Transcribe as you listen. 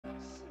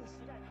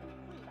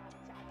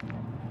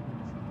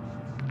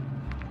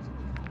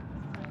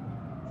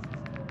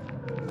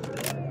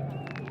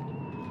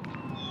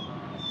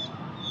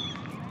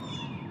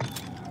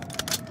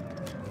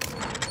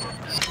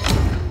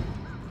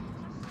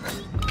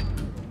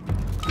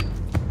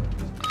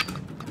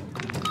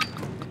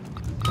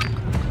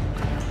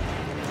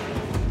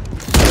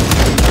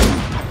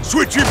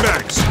Switching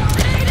mags!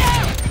 Grenade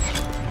out!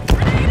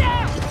 Grenade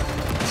out!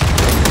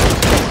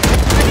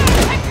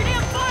 Grenade! Take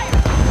grenade fire!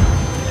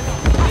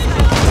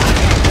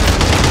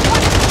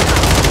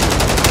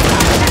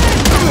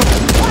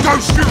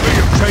 Don't shoot me!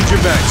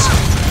 Changing mags!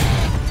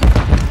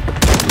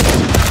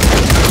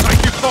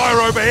 Taking fire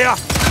over here!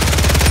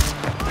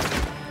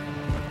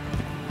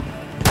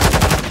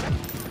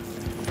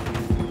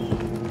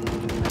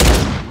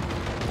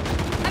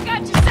 I got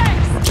you,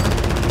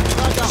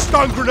 Sex!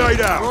 Stun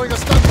grenade out! Throwing a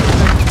stun grenade.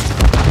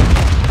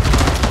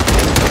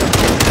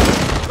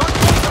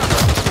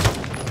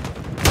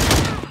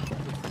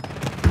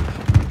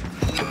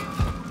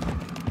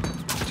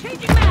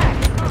 Changing mag!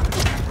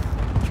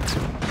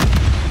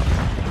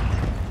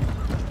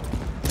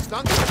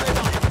 Stun grenade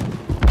out.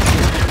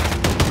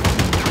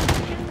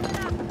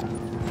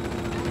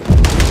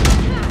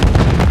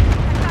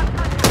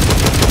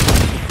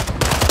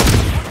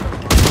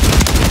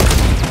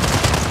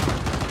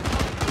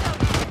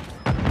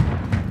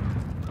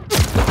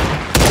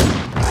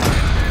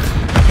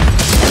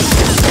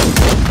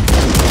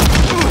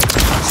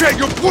 Check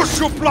your push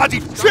your bloody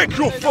check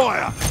your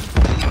fire!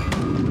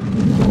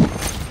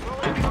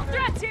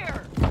 Threats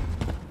here!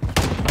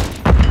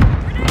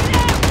 Grenade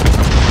out!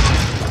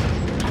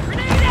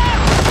 Grenade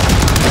out!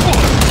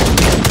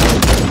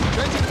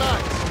 Changing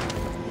mags.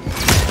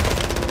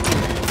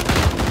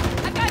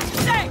 I got you,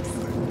 Sex!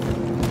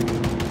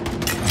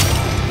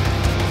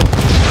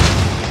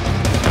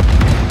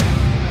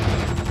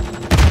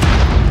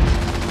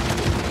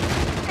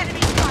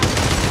 Enemy spotted!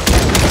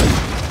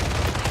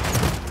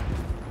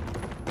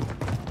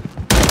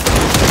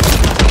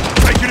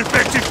 Taking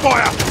effective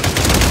fire!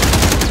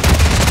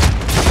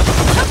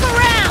 Look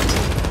around!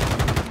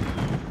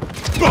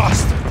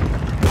 Blast!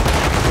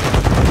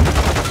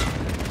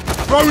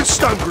 Throwing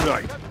stun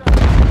grenade!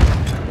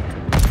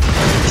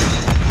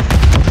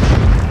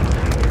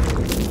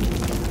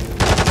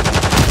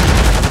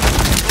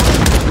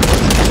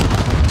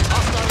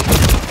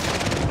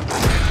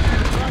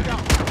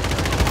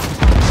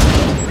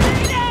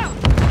 Grenade out!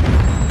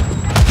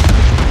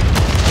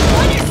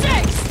 On your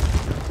Sex!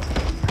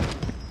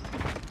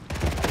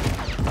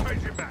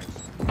 Changing mags!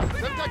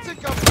 Semtex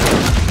incoming.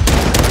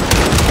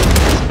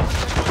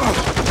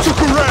 Took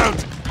a round!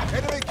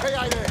 Enemy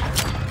KIA.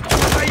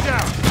 Lay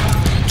down!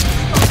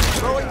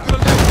 Throwing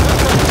grenade.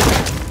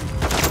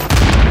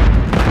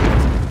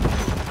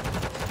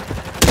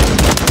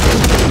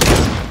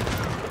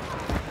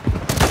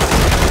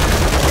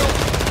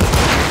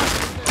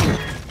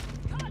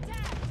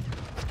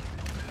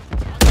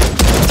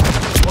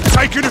 I'm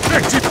taking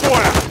effective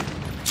fire!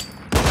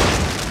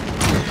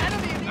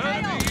 Enemy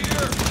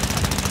here!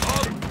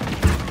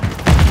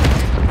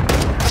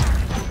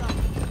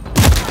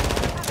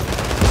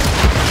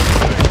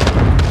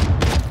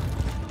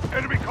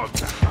 Enemy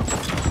contact!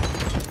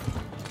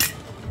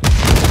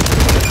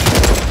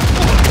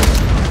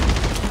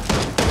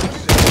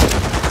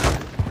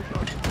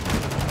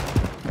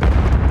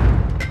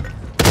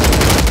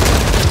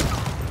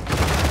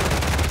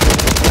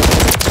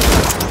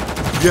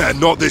 Yeah,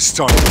 not this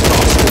time,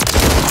 bastard.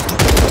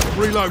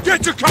 Reload.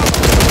 Get to cover!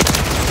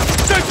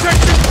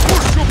 Detection!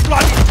 Push your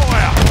bloody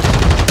fire!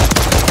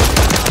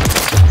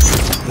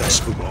 That's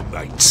for my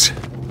mates.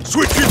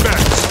 Switching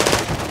mags!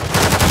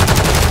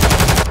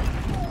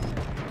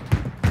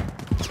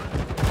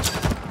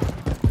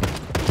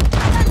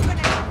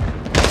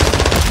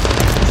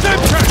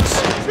 Semtex!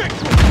 Check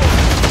your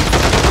fire!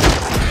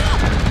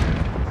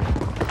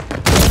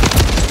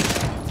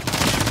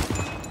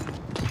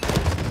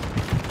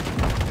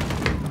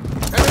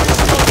 Enemy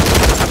spotted.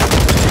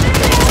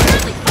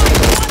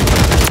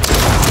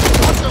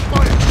 Watch your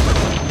fire.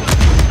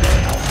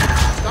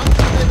 Stun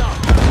grenade out.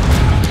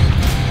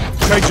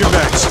 Changing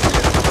mags.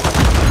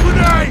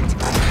 Grenade!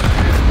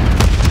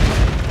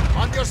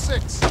 On your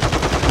 6.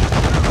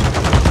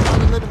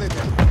 Not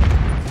eliminated.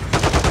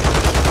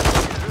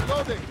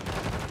 Reloading.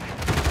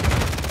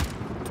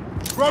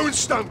 Throwing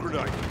stun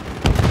grenade.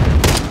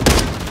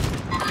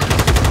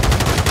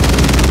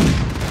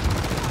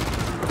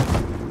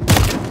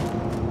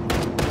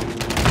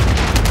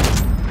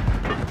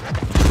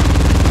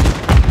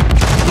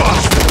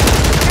 Bastard!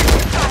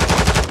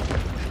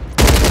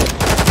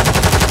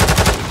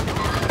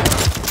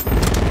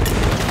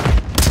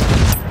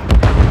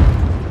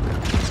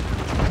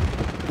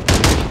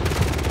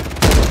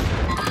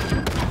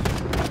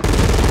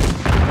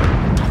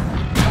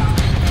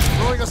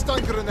 Throwing a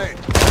stun grenade.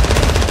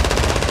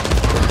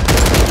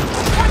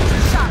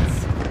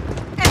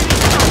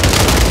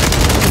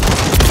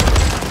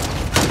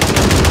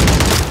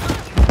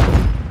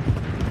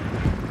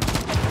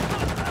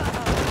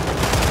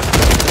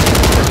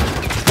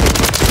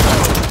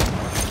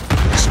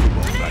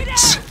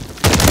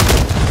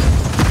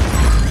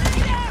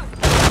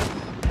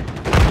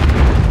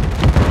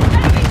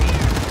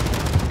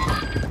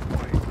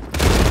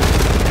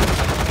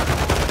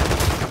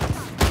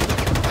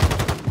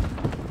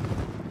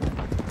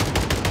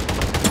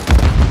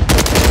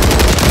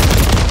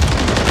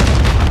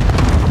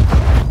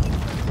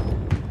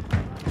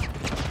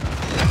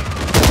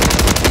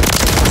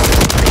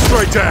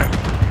 down.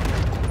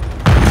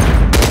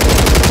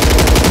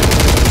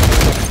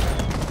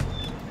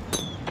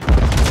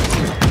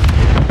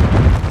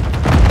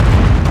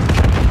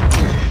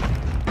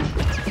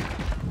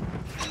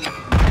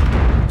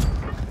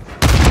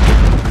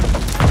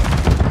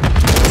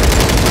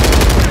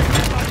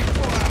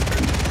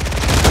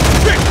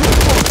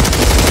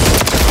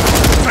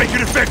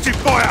 Taking effective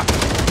fire.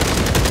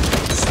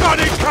 Stun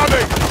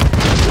incoming.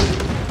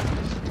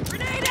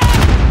 Grenade out!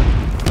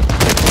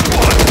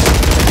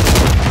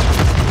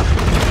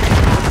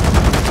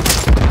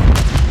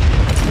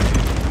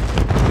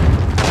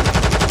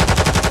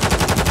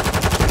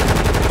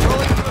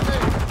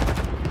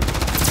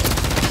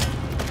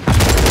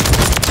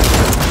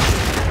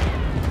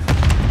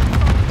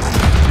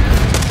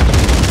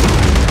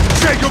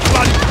 Check your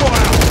bloody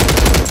fire.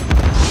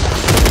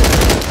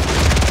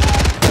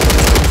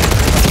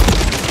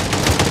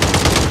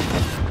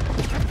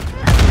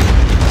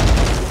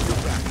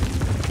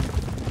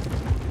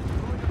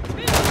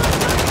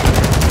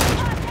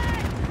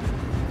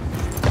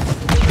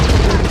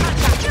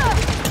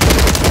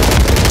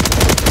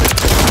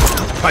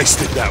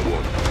 Pasted that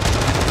one.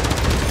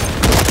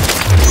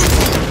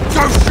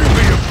 Don't shoot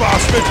me, you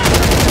bastard!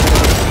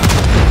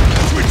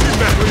 Switching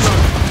back,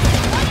 reload.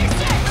 On your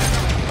six!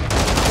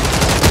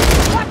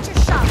 Watch your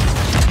shots!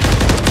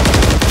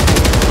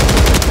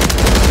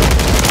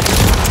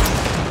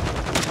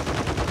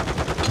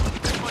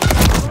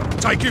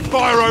 Taking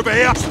fire over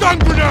here. Stun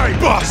grenade!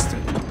 Bastard!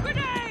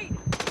 Grenade!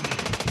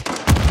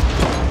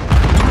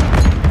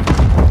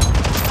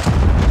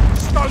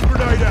 Stun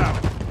grenade out.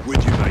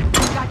 With you, mate.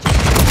 Gotcha.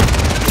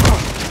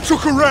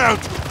 Took a round.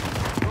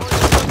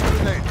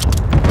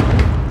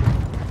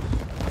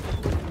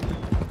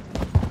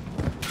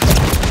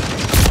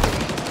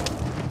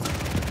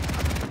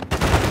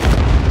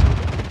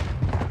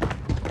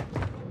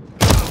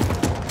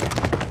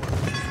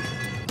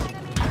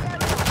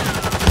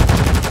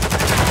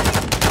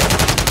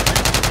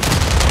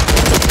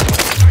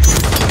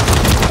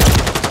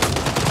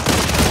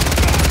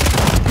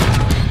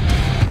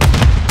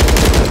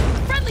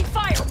 Friendly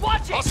fire!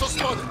 Watch it! Hostile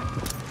spotted.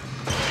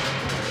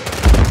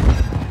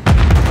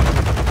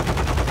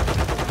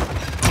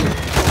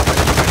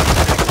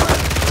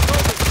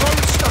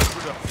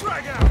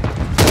 Frag out.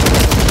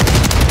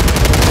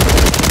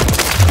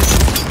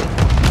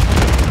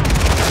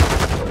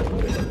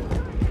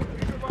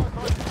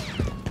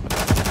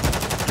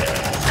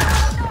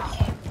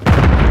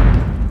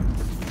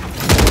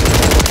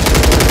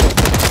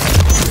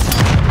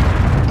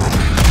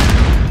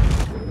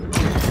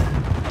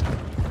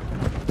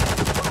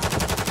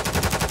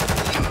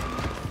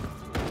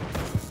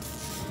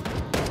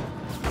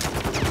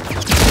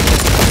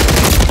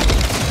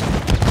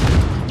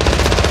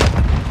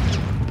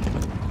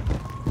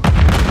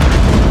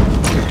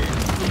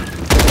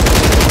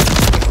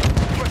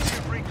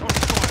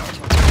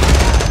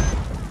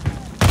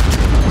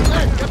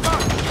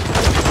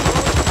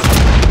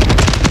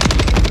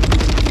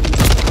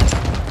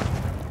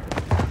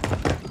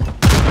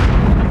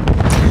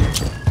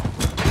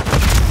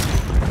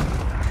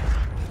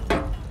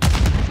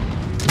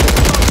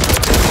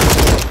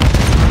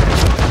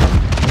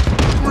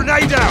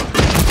 Grenade out!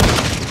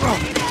 Oh,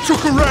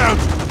 took a round!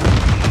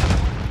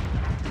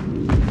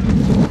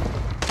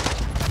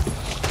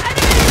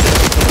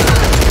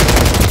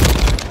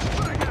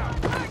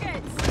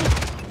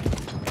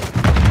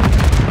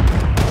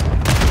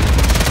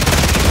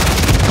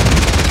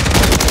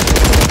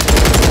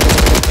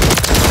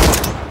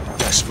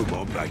 That's for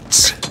my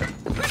mates.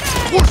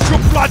 What's your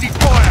bloody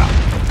fire?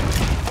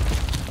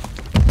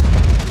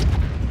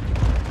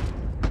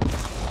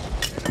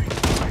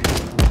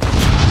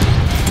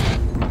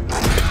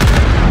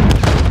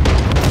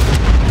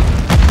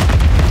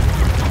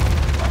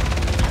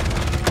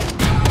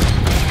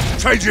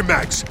 Changing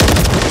mags.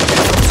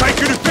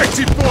 Taking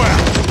effective fire.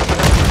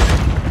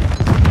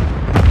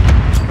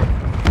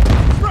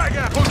 Frag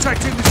out.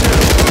 Contacting the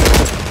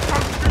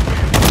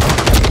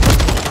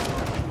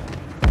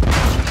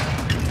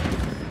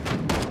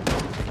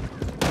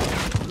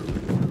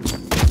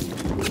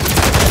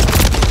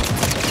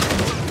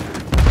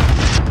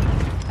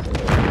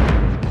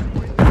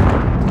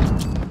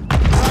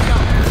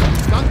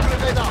Stun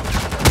grenade out.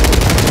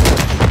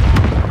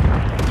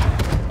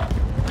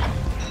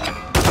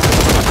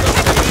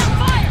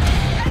 Fire!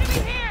 Enemy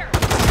here!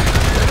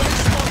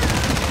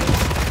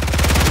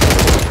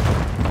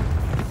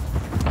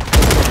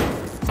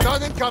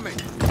 Stun incoming.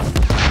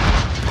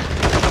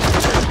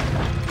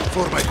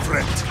 for my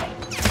friend.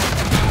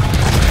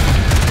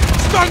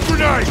 Stun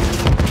grenade!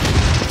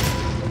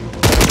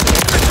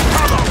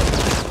 Cover!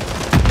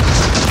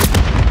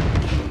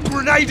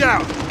 Grenade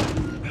out!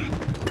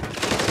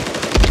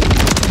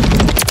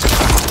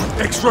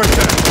 X-ray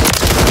down!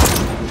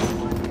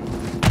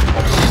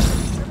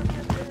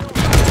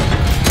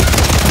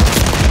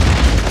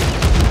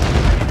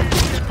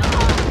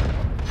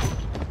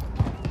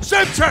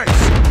 Semtex!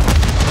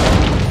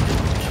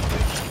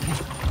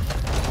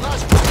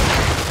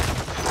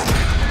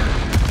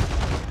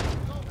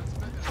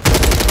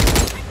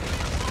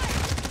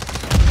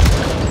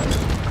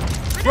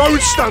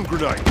 stun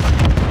grenade!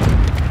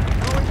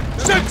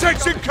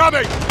 Semtex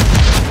incoming!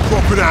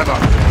 Dropping ammo!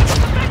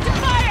 Effective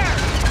fire!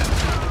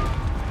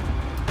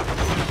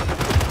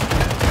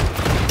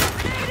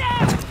 Grenade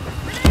out!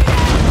 Grenade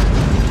out!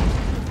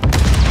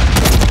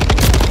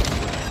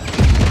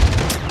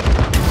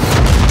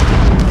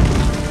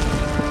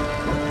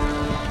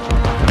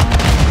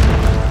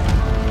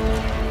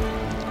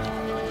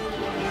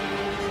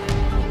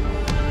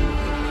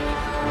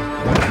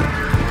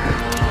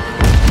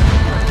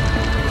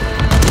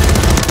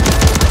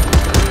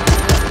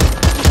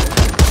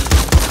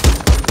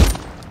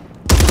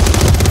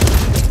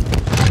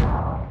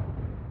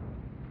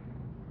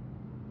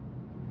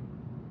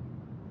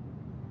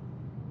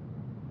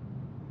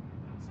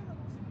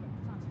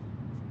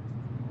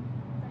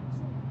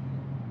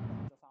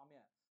这方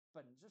面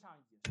本质上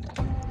也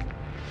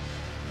是。